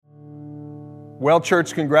Well,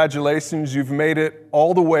 church, congratulations. You've made it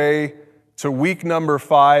all the way to week number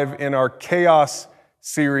 5 in our Chaos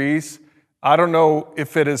series. I don't know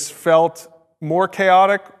if it has felt more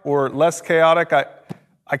chaotic or less chaotic.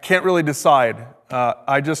 I can't really decide.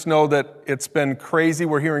 I just know that it's been crazy.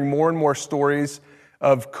 We're hearing more and more stories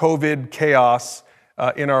of COVID chaos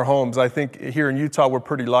in our homes. I think here in Utah, we're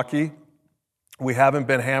pretty lucky. We haven't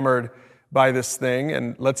been hammered by this thing,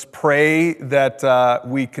 and let's pray that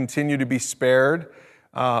we continue to be spared.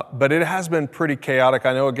 But it has been pretty chaotic.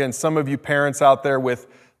 I know, again, some of you parents out there with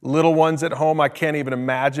little ones at home, I can't even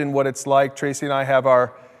imagine what it's like. Tracy and I have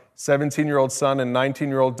our 17-year-old son and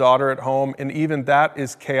 19-year-old daughter at home, and even that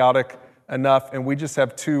is chaotic enough, and we just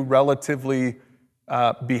have 2 relatively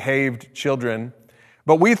behaved children.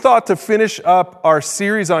 But we thought to finish up our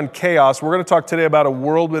series on chaos, we're going to talk today about a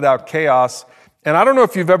world without chaos. And I don't know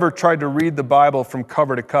if you've ever tried to read the Bible from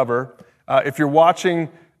cover to cover. If you're watching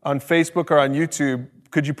on Facebook or on YouTube,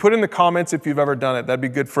 could you put in the comments if you've ever done it? That'd be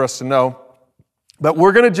good for us to know. But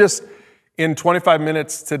we're going to just, in 25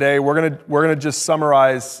 minutes today, we're going to just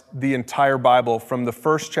summarize the entire Bible from the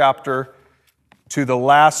first chapter to the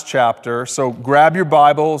last chapter. So grab your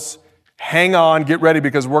Bibles, hang on, get ready,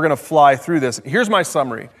 because we're going to fly through this. Here's my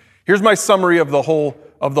summary. Here's my summary of the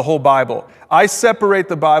whole Bible. I separate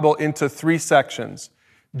the Bible into 3 sections.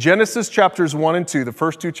 Genesis chapters 1 and 2, the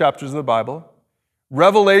first 2 chapters of the Bible.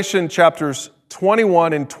 Revelation chapters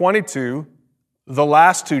 21 and 22, the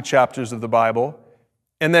last 2 chapters of the Bible.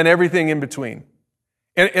 And then everything in between.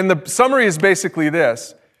 And the summary is basically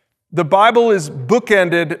this. The Bible is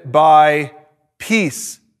bookended by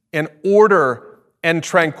peace and order and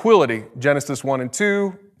tranquility. Genesis 1 and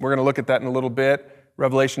 2, we're going to look at that in a little bit.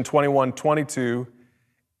 Revelation 21, 22.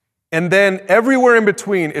 And then everywhere in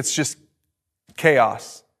between, it's just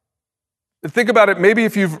chaos. Think about it. Maybe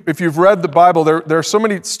if you've read the Bible, there are so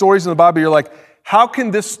many stories in the Bible, you're like, how can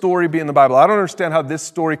this story be in the Bible? I don't understand how this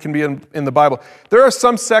story can be in the Bible. There are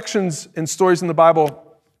some sections and stories in the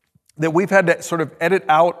Bible that we've had to sort of edit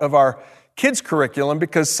out of our kids' curriculum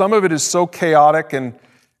because some of it is so chaotic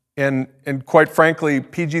and quite frankly,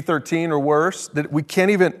 PG-13 or worse, that we can't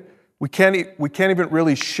even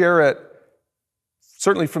really share it,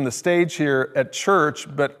 certainly from the stage here at church,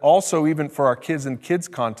 but also even for our kids and kids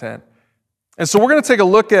content. And so we're going to take a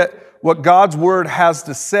look at what God's Word has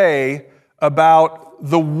to say about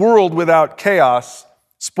the world without chaos.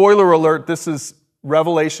 Spoiler alert, this is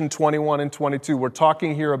Revelation 21 and 22. We're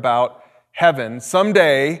talking here about heaven.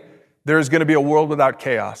 Someday, there's going to be a world without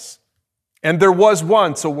chaos. And there was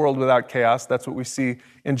once a world without chaos. That's what we see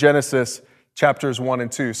in Genesis chapters 1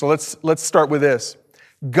 and 2. So let's start with this.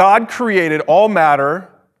 God created all matter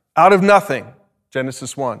out of nothing,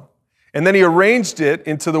 Genesis 1. And then he arranged it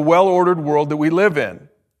into the well-ordered world that we live in.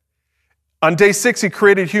 On day 6, he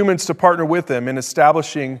created humans to partner with him in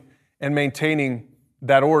establishing and maintaining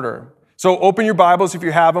that order. So open your Bibles if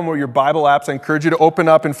you have them, or your Bible apps. I encourage you to open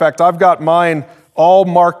up. In fact, I've got mine all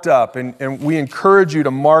marked up, and we encourage you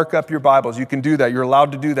to mark up your Bibles. You can do that. You're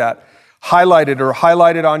allowed to do that. Highlight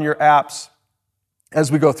it on your apps as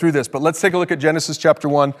we go through this. But let's take a look at Genesis chapter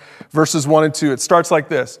 1, verses 1 and 2. It starts like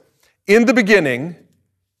this. In the beginning,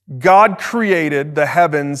 God created the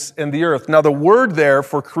heavens and the earth. Now, the word there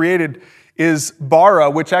for created is bara,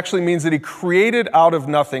 which actually means that he created out of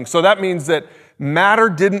nothing. So that means that matter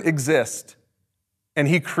didn't exist, and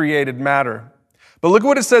he created matter. But look at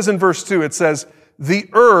what it says in verse 2. It says, the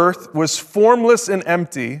earth was formless and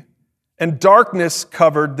empty, and darkness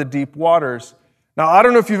covered the deep waters. Now, I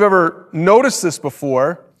don't know if you've ever noticed this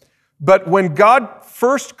before, but when God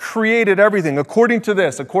first created everything, according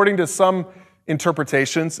to some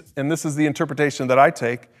interpretations, and this is the interpretation that I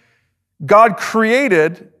take, God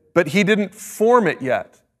created, but he didn't form it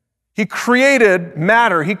yet. He created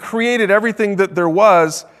matter. He created everything that there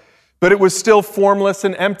was, but it was still formless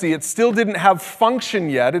and empty. It still didn't have function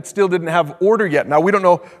yet. It still didn't have order yet. Now, we don't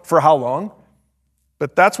know for how long,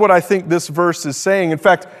 but that's what I think this verse is saying. In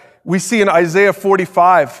fact, we see in Isaiah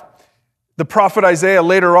 45, the prophet Isaiah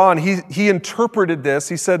later on, he interpreted this.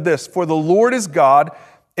 He said this, for the Lord is God,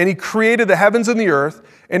 and he created the heavens and the earth,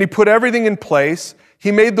 and he put everything in place.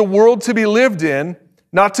 He made the world to be lived in,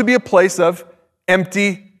 not to be a place of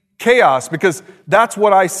empty chaos, because that's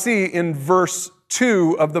what I see in verse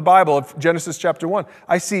 2 of the Bible, of Genesis chapter 1.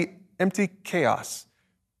 I see empty chaos.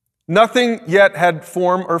 Nothing yet had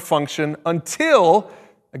form or function until,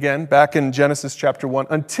 again, back in Genesis chapter 1,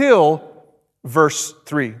 until verse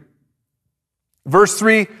 3. Verse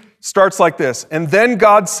 3 starts like this. And then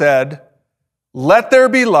God said, let there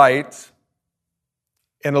be light.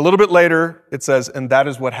 And a little bit later, it says, and that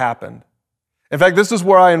is what happened. In fact, this is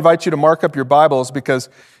where I invite you to mark up your Bibles, because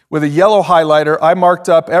with a yellow highlighter, I marked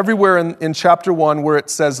up everywhere in chapter 1 where it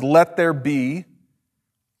says, let there be.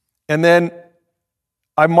 And then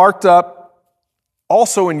I marked up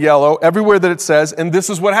also in yellow everywhere that it says, and this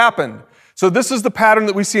is what happened. So this is the pattern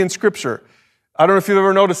that we see in Scripture. I don't know if you've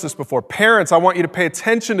ever noticed this before. Parents, I want you to pay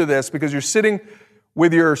attention to this, because you're sitting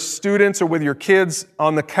with your students or with your kids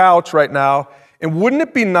on the couch right now. And wouldn't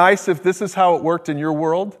it be nice if this is how it worked in your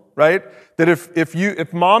world, right? That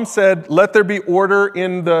if mom said, let there be order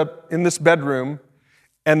in this bedroom,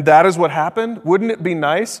 and that is what happened, wouldn't it be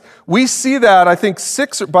nice? We see that, I think,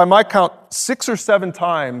 by my count, 6 or 7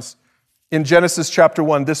 times in Genesis chapter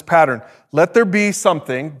 1, this pattern. Let there be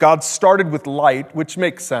something. God started with light, which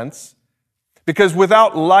makes sense. Because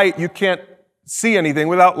without light, you can't see anything.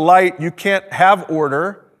 Without light, you can't have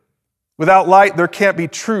order. Without light, there can't be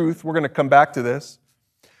truth. We're going to come back to this.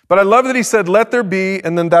 But I love that he said, let there be,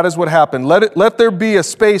 and then that is what happened. Let there be a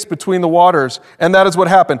space between the waters, and that is what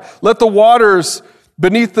happened. Let the waters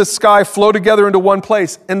beneath the sky flow together into one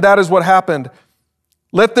place, and that is what happened.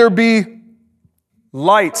 Let there be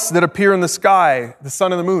lights that appear in the sky, the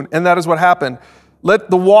sun and the moon, and that is what happened. Let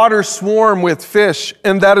the water swarm with fish,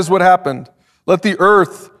 and that is what happened. Let the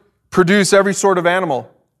earth produce every sort of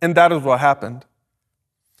animal, and that is what happened.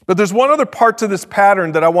 But there's one other part to this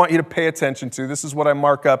pattern that I want you to pay attention to. This is what I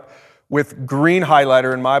mark up with green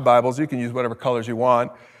highlighter in my Bibles. You can use whatever colors you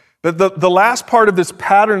want. But the last part of this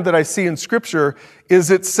pattern that I see in Scripture is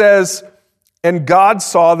it says, and God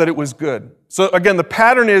saw that it was good. So again, the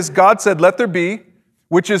pattern is God said, let there be,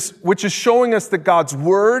 which is showing us that God's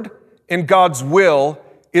word and God's will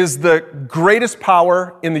is the greatest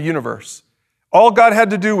power in the universe. All God had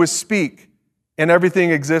to do was speak, and everything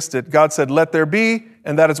existed. God said, let there be,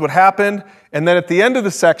 and that is what happened. And then at the end of the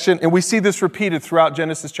section, and we see this repeated throughout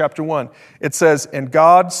Genesis chapter 1, it says, and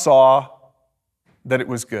God saw that it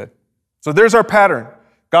was good. So there's our pattern.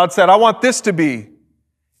 God said, I want this to be.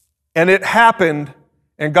 And it happened,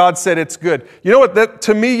 and God said it's good. You know what,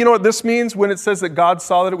 to me, you know what this means when it says that God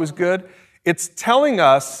saw that it was good? It's telling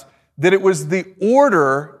us that it was the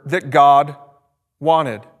order that God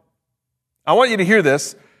wanted. I want you to hear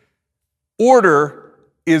this. Order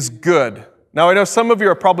is good. Now, I know some of you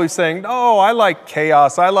are probably saying, no, I like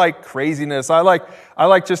chaos. I like craziness. I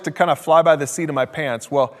like just to kind of fly by the seat of my pants.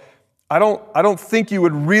 Well, I don't think you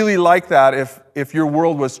would really like that if your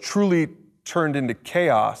world was truly turned into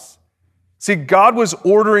chaos. See, God was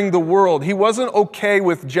ordering the world. He wasn't okay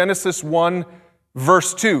with Genesis 1,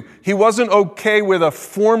 verse 2. He wasn't okay with a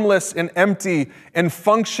formless and empty and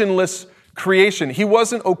functionless creation. He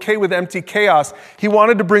wasn't okay with empty chaos. He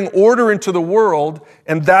wanted to bring order into the world,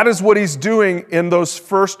 and that is what he's doing in those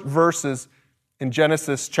first verses in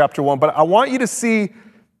Genesis chapter 1. But I want you to see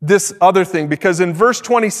this other thing, because in verse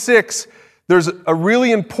 26, there's a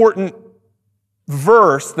really important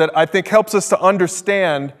verse that I think helps us to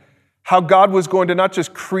understand how God was going to not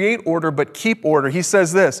just create order, but keep order. He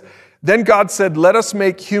says this, then God said, let us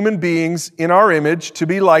make human beings in our image to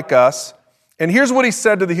be like us. And here's what he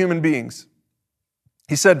said to the human beings.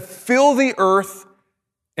 He said, fill the earth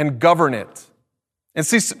and govern it. And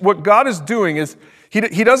see, what God is doing is,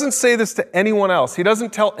 he doesn't say this to anyone else. He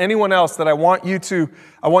doesn't tell anyone else that I want you to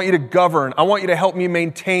govern. I want you to help me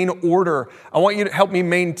maintain order. I want you to help me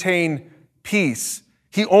maintain peace.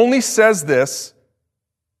 He only says this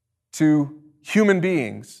to human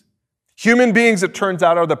beings. Human beings, it turns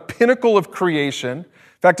out, are the pinnacle of creation.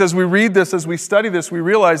 In fact, as we read this, as we study this, we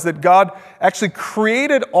realize that God actually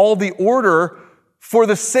created all the order for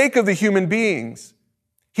the sake of the human beings.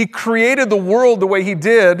 He created the world the way he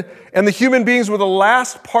did, and the human beings were the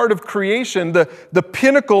last part of creation, the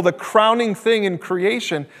pinnacle, the crowning thing in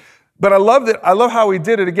creation. But I love how he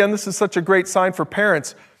did it. Again, this is such a great sign for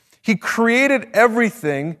parents. He created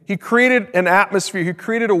everything. He created an atmosphere. He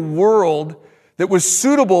created a world that was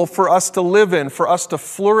suitable for us to live in, for us to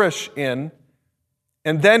flourish in.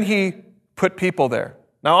 And then he put people there.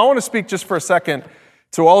 Now, I want to speak just for a second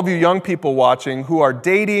to all of you young people watching who are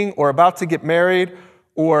dating or about to get married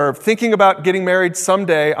or thinking about getting married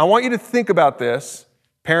someday. I want you to think about this.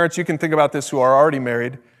 Parents, you can think about this who are already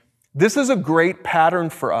married. This is a great pattern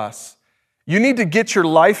for us. You need to get your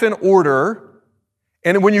life in order.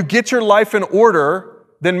 And when you get your life in order,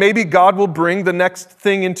 then maybe God will bring the next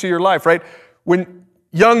thing into your life, right? When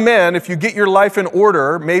young men, if you get your life in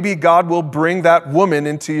order, maybe God will bring that woman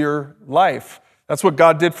into your life. That's what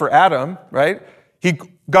God did for Adam, right?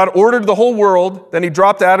 God ordered the whole world, then he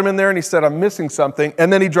dropped Adam in there and he said, I'm missing something,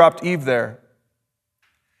 and then he dropped Eve there.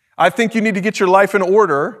 I think you need to get your life in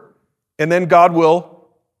order, and then God will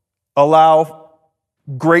allow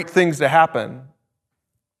great things to happen.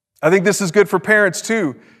 I think this is good for parents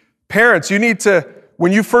too. Parents, you need to,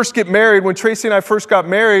 when you first get married, when Tracy and I first got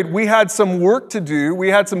married, we had some work to do. We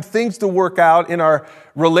had some things to work out in our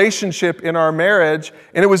relationship, in our marriage.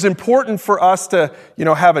 And it was important for us to,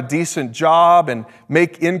 have a decent job and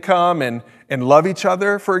make income and love each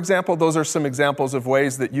other, for example. Those are some examples of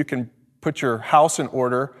ways that you can put your house in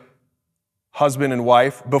order, husband and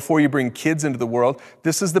wife, before you bring kids into the world.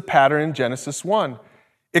 This is the pattern in Genesis 1.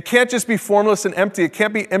 It can't just be formless and empty. It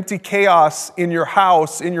can't be empty chaos in your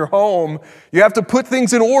house, in your home. You have to put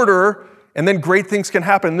things in order, and then great things can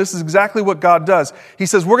happen. This is exactly what God does. He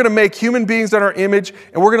says, we're going to make human beings in our image,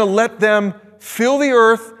 and we're going to let them fill the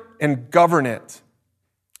earth and govern it.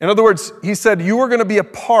 In other words, he said, you are going to be a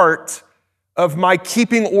part of my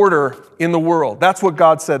keeping order in the world. That's what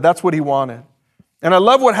God said. That's what he wanted. And I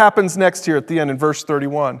love what happens next here at the end in verse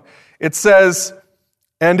 31. It says,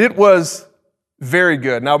 and it was very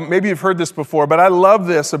good. Now, maybe you've heard this before, but I love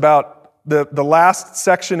this about the last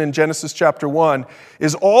section in Genesis chapter 1,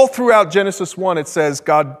 is all throughout Genesis 1, it says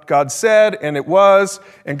God said, and it was,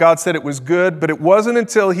 and God said it was good, but it wasn't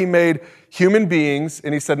until he made human beings,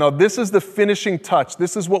 and he said, no, this is the finishing touch.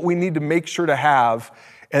 This is what we need to make sure to have.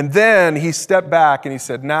 And then he stepped back and he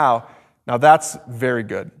said, now that's very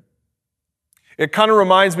good. It kind of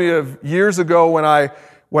reminds me of years ago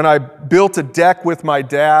when I built a deck with my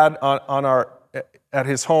dad at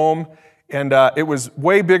his home, and it was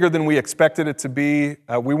way bigger than we expected it to be.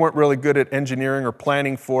 We weren't really good at engineering or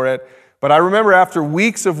planning for it, but I remember after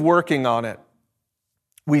weeks of working on it,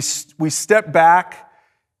 we stepped back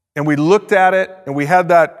and we looked at it, and we had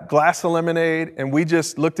that glass of lemonade, and we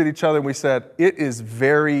just looked at each other and we said, it is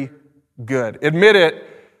very good. Admit it,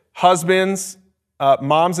 husbands,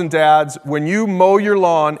 moms and dads, when you mow your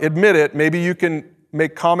lawn, admit it, maybe you can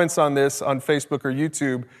make comments on this on Facebook or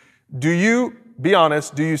YouTube. Be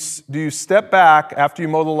honest, do you step back after you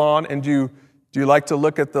mow the lawn, and do you like to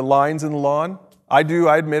look at the lines in the lawn? I do,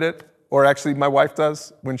 I admit it. Or actually my wife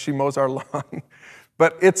does when she mows our lawn.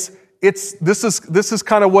 But this is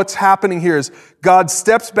kind of what's happening here is God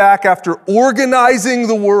steps back after organizing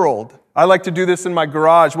the world. I like to do this in my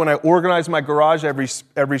garage when I organize my garage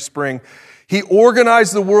every spring. He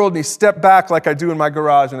organized the world and he stepped back like I do in my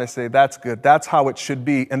garage, and I say, that's good. That's how it should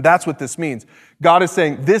be. And that's what this means. God is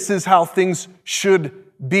saying, this is how things should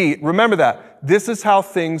be. Remember that. This is how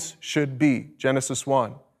things should be. Genesis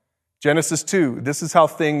 1. Genesis 2. This is how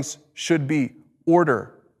things should be.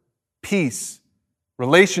 Order, peace,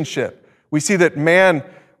 relationship. We see that man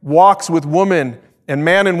walks with woman, and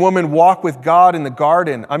man and woman walk with God in the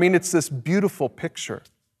garden. I mean, it's this beautiful picture.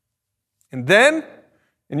 And then,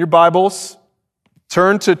 in your Bibles,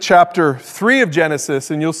 turn to chapter 3 of Genesis,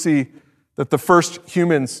 and you'll see that the first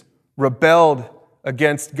humans rebelled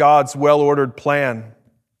against God's well-ordered plan.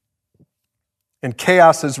 And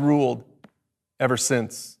chaos has ruled ever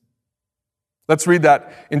since. Let's read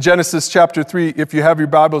that in Genesis chapter 3. If you have your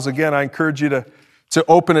Bibles again, I encourage you to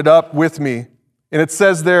open it up with me. And it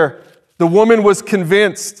says there, the woman was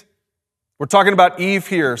convinced. We're talking about Eve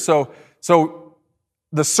here. So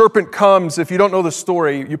the serpent comes. If you don't know the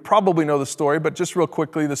story, you probably know the story, but just real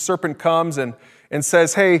quickly, the serpent comes and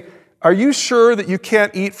says, hey, are you sure that you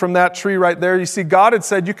can't eat from that tree right there? You see, God had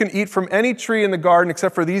said you can eat from any tree in the garden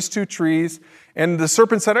except for these two trees. And the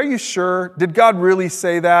serpent said, are you sure? Did God really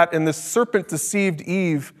say that? And the serpent deceived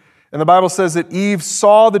Eve. And the Bible says that Eve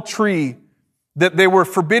saw the tree that they were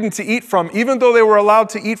forbidden to eat from, even though they were allowed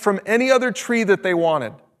to eat from any other tree that they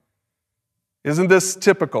wanted. Isn't this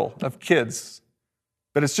typical of kids?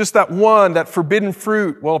 But it's just that one, that forbidden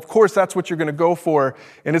fruit. Well, of course, that's what you're going to go for.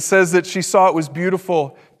 And it says that she saw it was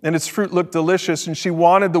beautiful and its fruit looked delicious, and she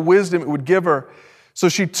wanted the wisdom it would give her. So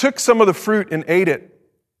she took some of the fruit and ate it.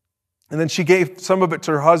 And then she gave some of it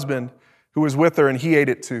to her husband who was with her, and he ate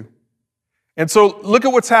it too. And so look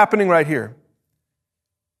at what's happening right here.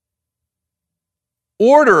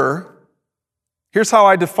 Order, here's how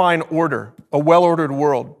I define order, a well-ordered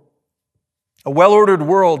world. A well-ordered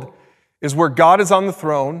world is where God is on the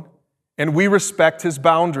throne and we respect his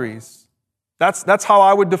boundaries. That's how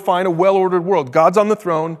I would define a well-ordered world. God's on the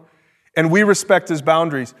throne and we respect his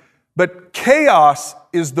boundaries. But chaos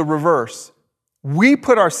is the reverse. We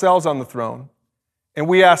put ourselves on the throne and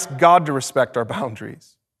we ask God to respect our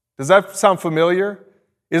boundaries. Does that sound familiar?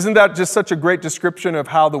 Isn't that just such a great description of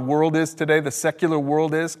how the world is today, the secular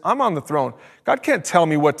world is? I'm on the throne. God can't tell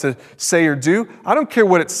me what to say or do. I don't care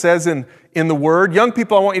what it says in the Word. Young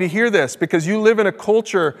people, I want you to hear this because you live in a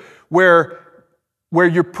culture where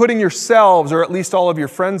you're putting yourselves, or at least all of your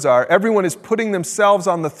friends are, everyone is putting themselves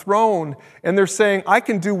on the throne and they're saying, I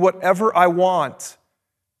can do whatever I want.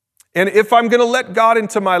 And if I'm going to let God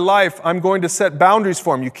into my life, I'm going to set boundaries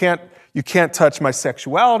for him. You can't touch my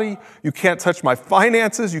sexuality. You can't touch my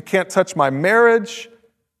finances. You can't touch my marriage.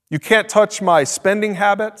 You can't touch my spending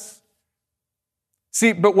habits.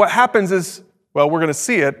 See, but what happens is, well, we're going to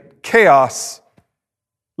see it, chaos.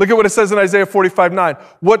 Look at what it says in Isaiah 45:9.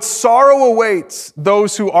 What sorrow awaits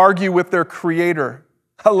those who argue with their Creator.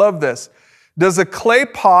 I love this. Does a clay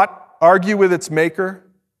pot argue with its maker?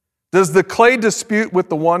 Does the clay dispute with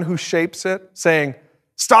the one who shapes it, saying,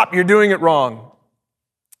 stop, you're doing it wrong?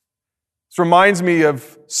 This reminds me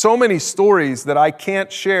of so many stories that I can't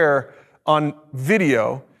share on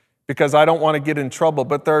video because I don't want to get in trouble.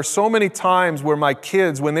 But there are so many times where my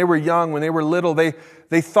kids, when they were young, when they were little, they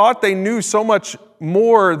thought they knew so much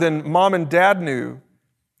more than mom and dad knew.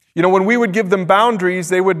 You know, when we would give them boundaries,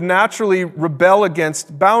 they would naturally rebel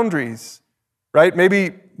against boundaries, right?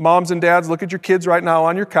 Maybe moms and dads, look at your kids right now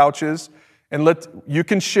on your couches and you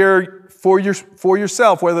can share for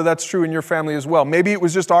yourself whether that's true in your family as well. Maybe it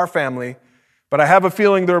was just our family, but I have a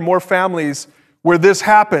feeling there are more families where this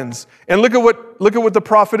happens. And look at what the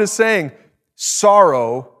prophet is saying.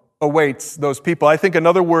 Sorrow awaits those people. I think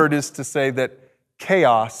another word is to say that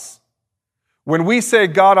chaos. When we say,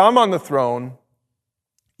 God, I'm on the throne,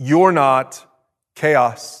 you're not,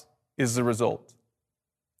 chaos is the result.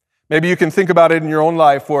 Maybe you can think about it in your own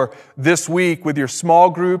life or this week with your small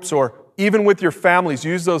groups or even with your families.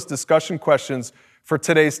 Use those discussion questions for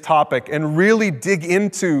today's topic and really dig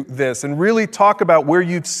into this and really talk about where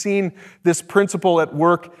you've seen this principle at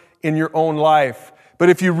work in your own life. But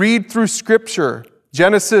if you read through Scripture,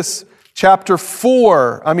 Genesis chapter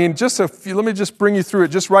 4, let me just bring you through it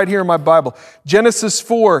just right here in my Bible. Genesis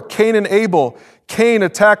 4, Cain and Abel. Cain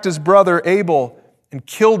attacked his brother Abel and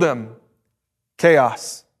killed him.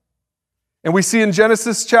 Chaos. And we see in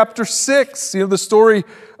Genesis chapter 6, the story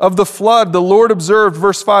of the flood. The Lord observed,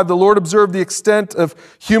 verse 5, the Lord observed the extent of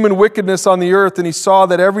human wickedness on the earth, and he saw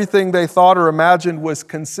that everything they thought or imagined was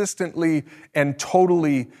consistently and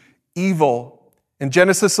totally evil. In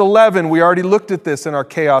Genesis 11, we already looked at this in our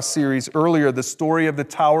Chaos series earlier, the story of the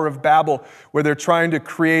Tower of Babel, where they're trying to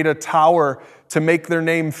create a tower to make their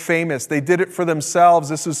name famous. They did it for themselves.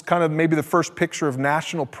 This was kind of maybe the first picture of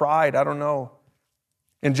national pride. I don't know.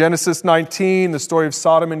 In Genesis 19, the story of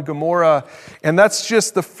Sodom and Gomorrah, and that's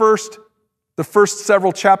just the first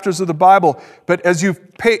several chapters of the Bible. But as you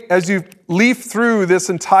leaf through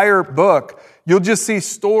this entire book, you'll just see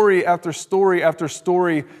story after story after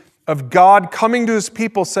story of God coming to his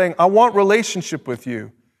people saying, I want relationship with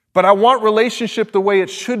you, but I want relationship the way it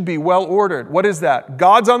should be, well ordered. What is that?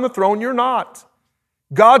 God's on the throne, you're not.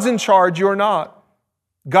 God's in charge, you're not.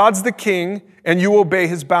 God's the king, and you obey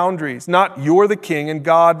his boundaries. Not you're the king, and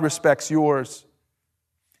God respects yours.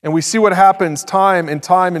 And we see what happens time and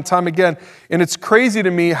time and time again. And it's crazy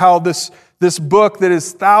to me how this book that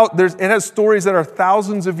is, it has stories that are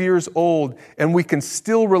thousands of years old, and we can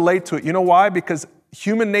still relate to it. You know why? Because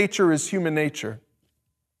human nature is human nature.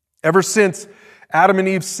 Ever since Adam and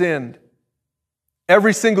Eve sinned,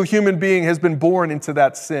 every single human being has been born into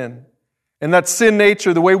that sin. And that sin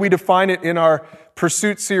nature, the way we define it in our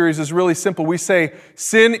Pursuit series is really simple. We say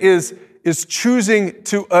sin is choosing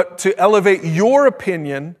to elevate your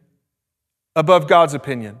opinion above God's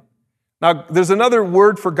opinion. Now, there's another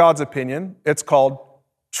word for God's opinion. It's called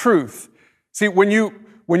truth. See, when you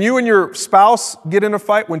and your spouse get in a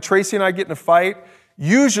fight, when Tracy and I get in a fight,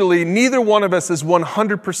 usually neither one of us is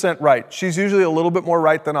 100% right. She's usually a little bit more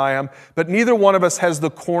right than I am, but neither one of us has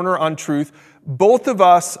the corner on truth. Both of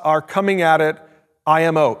us are coming at it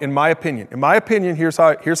IMO, in my opinion. In my opinion, here's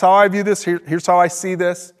how I view this, here's how I see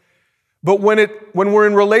this. But when we're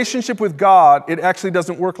in relationship with God, it actually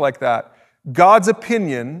doesn't work like that. God's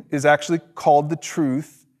opinion is actually called the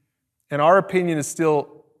truth, and our opinion is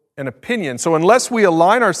still an opinion. So unless we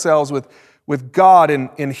align ourselves with God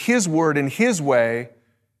in his word, in his way,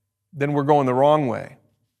 then we're going the wrong way.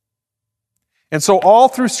 And so all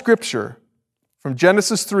through Scripture, from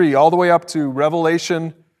Genesis 3 all the way up to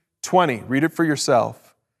Revelation 20, read it for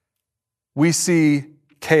yourself, we see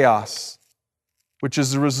chaos, which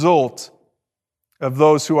is the result of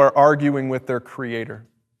those who are arguing with their Creator.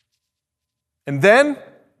 And then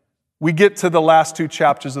we get to the last two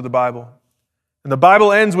chapters of the Bible. And the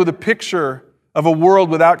Bible ends with a picture of a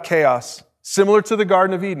world without chaos, similar to the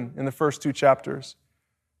Garden of Eden in the first two chapters.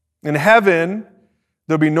 In heaven,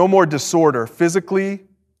 there'll be no more disorder, physically,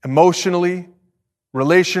 emotionally,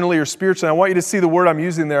 relationally, or spiritually. I want you to see the word I'm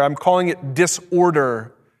using there. I'm calling it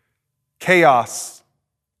disorder, chaos.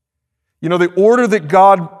 You know, the order that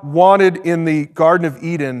God wanted in the Garden of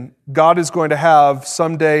Eden, God is going to have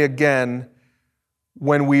someday again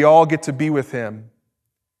when we all get to be with him.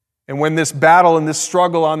 and when this battle and this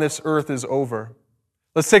struggle on this earth is over.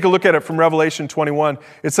 Let's take a look at it from Revelation 21.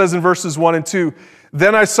 It says in verses 1 and 2,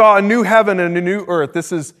 "Then I saw a new heaven and a new earth."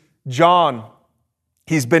 This is John.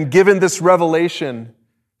 He's been given this revelation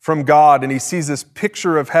from God, and he sees this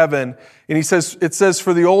picture of heaven. And it says,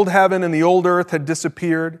 "For the old heaven and the old earth had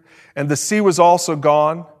disappeared, and the sea was also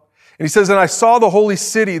gone." And he says, "And I saw the holy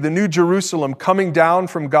city, the new Jerusalem, coming down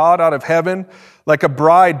from God out of heaven, like a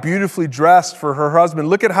bride beautifully dressed for her husband."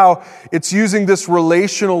 Look at how it's using this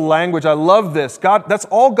relational language. I love this. God, that's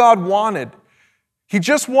all God wanted. He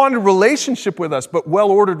just wanted relationship with us, but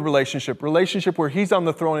well-ordered relationship where he's on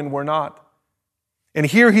the throne and we're not. And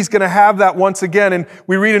here he's going to have that once again. And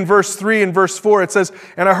we read in verse 3 and verse 4, it says,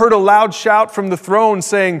 "And I heard a loud shout from the throne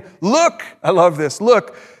saying, 'Look,'" I love this,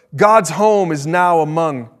 "'look, God's home is now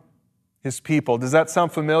among his people.'" Does that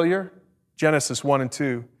sound familiar? Genesis 1 and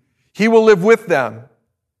 2. "He will live with them,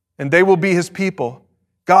 and they will be his people.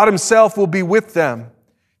 God himself will be with them.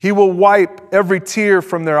 He will wipe every tear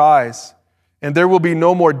from their eyes, and there will be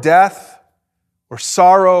no more death, or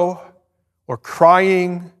sorrow, or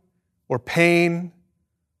crying, or pain.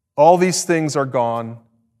 All these things are gone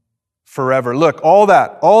forever." Look, all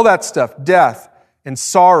that stuff, death and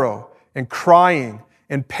sorrow and crying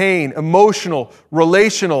and pain, emotional,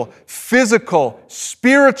 relational, physical,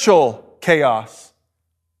 spiritual chaos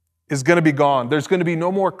is going to be gone. There's going to be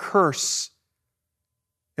no more curse.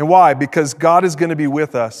 And why? Because God is going to be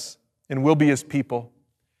with us and we'll be his people.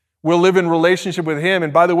 We'll live in relationship with him.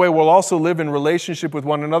 And by the way, we'll also live in relationship with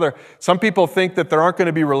one another. Some people think that there aren't going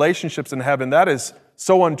to be relationships in heaven. That is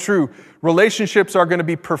so untrue. Relationships are going to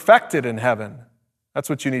be perfected in heaven. That's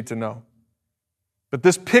what you need to know. But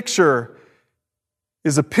this picture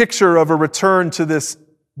is a picture of a return to this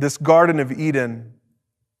Garden of Eden.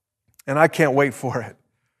 And I can't wait for it.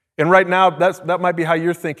 And right now, that might be how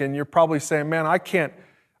you're thinking. You're probably saying, "Man, I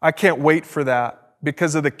can't wait for that,"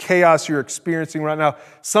 because of the chaos you're experiencing right now.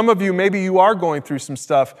 Some of you, maybe you are going through some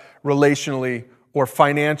stuff relationally or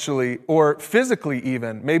financially or physically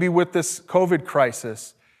even, maybe with this COVID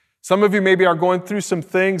crisis. Some of you maybe are going through some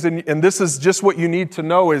things, and this is just what you need to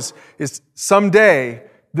know is someday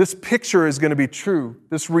this picture is going to be true.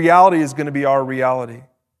 This reality is going to be our reality.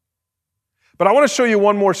 But I want to show you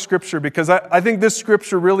one more scripture because I think this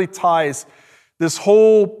scripture really ties this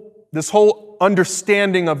whole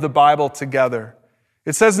understanding of the Bible together.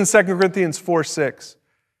 It says in 2 Corinthians 4:6,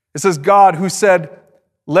 it says, "God who said,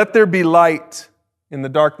 'Let there be light in the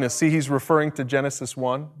darkness.'" See, he's referring to Genesis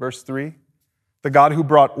 1, verse 3. The God who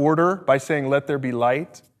brought order by saying, "Let there be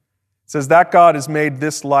light." It says, "That God has made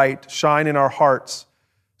this light shine in our hearts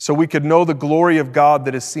so we could know the glory of God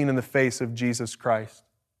that is seen in the face of Jesus Christ."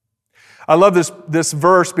 I love this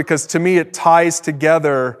verse because to me it ties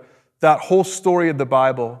together that whole story of the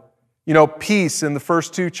Bible. You know, peace in the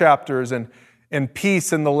first 2 chapters and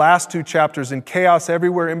peace in the last 2 chapters and chaos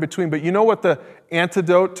everywhere in between. But you know what the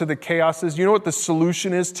antidote to the chaos is? You know what the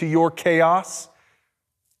solution is to your chaos?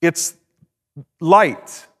 It's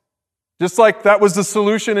light. Just like that was the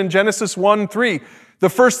solution in Genesis 1:3. The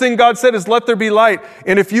first thing God said is, "Let there be light."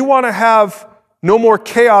 And if you want to have no more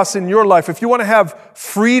chaos in your life, if you want to have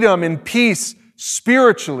freedom and peace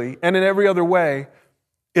spiritually and in every other way,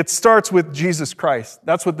 it starts with Jesus Christ.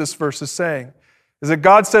 That's what this verse is saying. Is that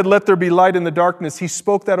God said, "Let there be light in the darkness." He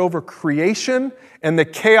spoke that over creation, and the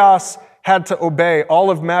chaos had to obey. All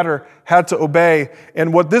of matter had to obey.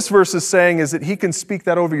 And what this verse is saying is that he can speak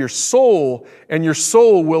that over your soul, and your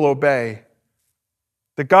soul will obey.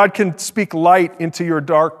 That God can speak light into your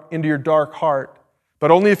dark heart,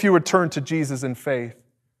 but only if you would turn to Jesus in faith.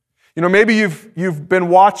 You know, maybe you've been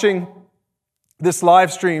watching this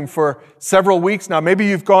live stream for several weeks now. Maybe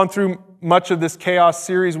you've gone through much of this chaos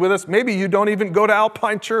series with us. Maybe you don't even go to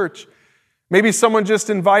Alpine Church. Maybe someone just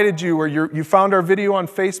invited you or you found our video on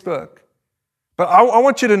Facebook. But I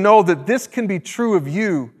want you to know that this can be true of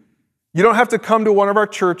you. You don't have to come to one of our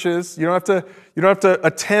churches. You don't have to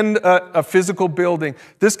attend a physical building.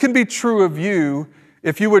 This can be true of you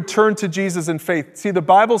if you would turn to Jesus in faith. See, the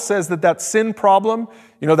Bible says that sin problem,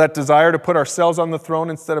 that desire to put ourselves on the throne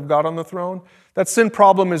instead of God on the throne, that sin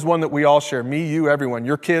problem is one that we all share. Me, you, everyone.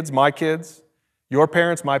 Your kids, my kids. Your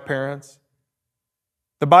parents, my parents.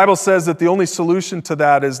 The Bible says that the only solution to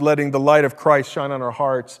that is letting the light of Christ shine on our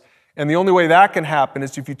hearts. And the only way that can happen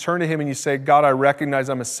is if you turn to him and you say, "God, I recognize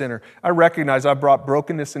I'm a sinner. I recognize I've brought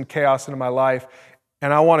brokenness and chaos into my life,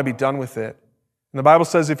 and I want to be done with it." And the Bible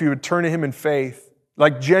says if you would turn to him in faith,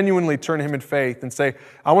 like genuinely turn to him in faith and say,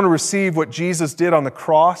 "I want to receive what Jesus did on the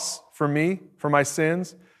cross for me, for my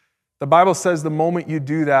sins," the Bible says the moment you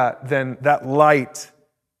do that, then that light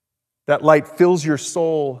fills your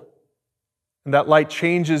soul And that light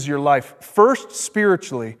changes your life, first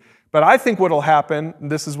spiritually. But I think what will happen,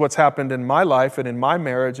 and this is what's happened in my life and in my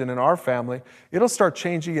marriage and in our family, it'll start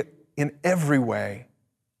changing it in every way.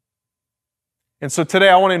 And so today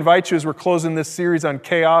I want to invite you as we're closing this series on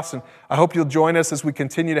chaos, and I hope you'll join us as we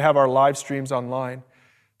continue to have our live streams online.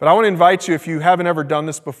 But I want to invite you, if you haven't ever done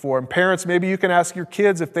this before, and parents, maybe you can ask your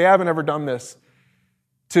kids if they haven't ever done this,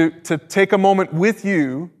 to take a moment with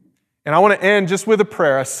you. And I want to end just with a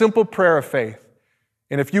prayer, a simple prayer of faith.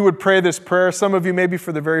 And if you would pray this prayer, some of you maybe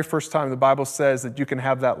for the very first time, the Bible says that you can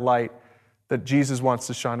have that light that Jesus wants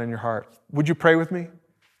to shine in your heart. Would you pray with me?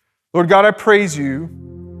 Lord God, I praise you.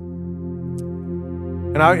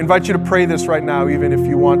 And I invite you to pray this right now, even if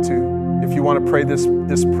you want to pray this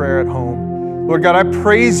prayer at home. Lord God, I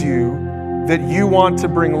praise you that you want to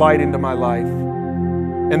bring light into my life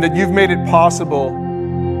and that you've made it possible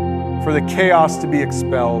for the chaos to be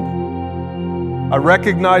expelled. I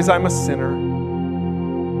recognize I'm a sinner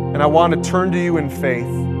and I want to turn to you in faith.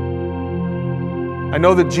 I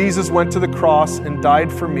know that Jesus went to the cross and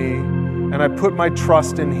died for me, and I put my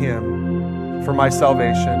trust in him for my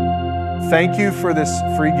salvation. Thank you for this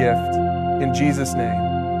free gift. In Jesus' name,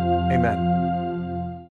 amen.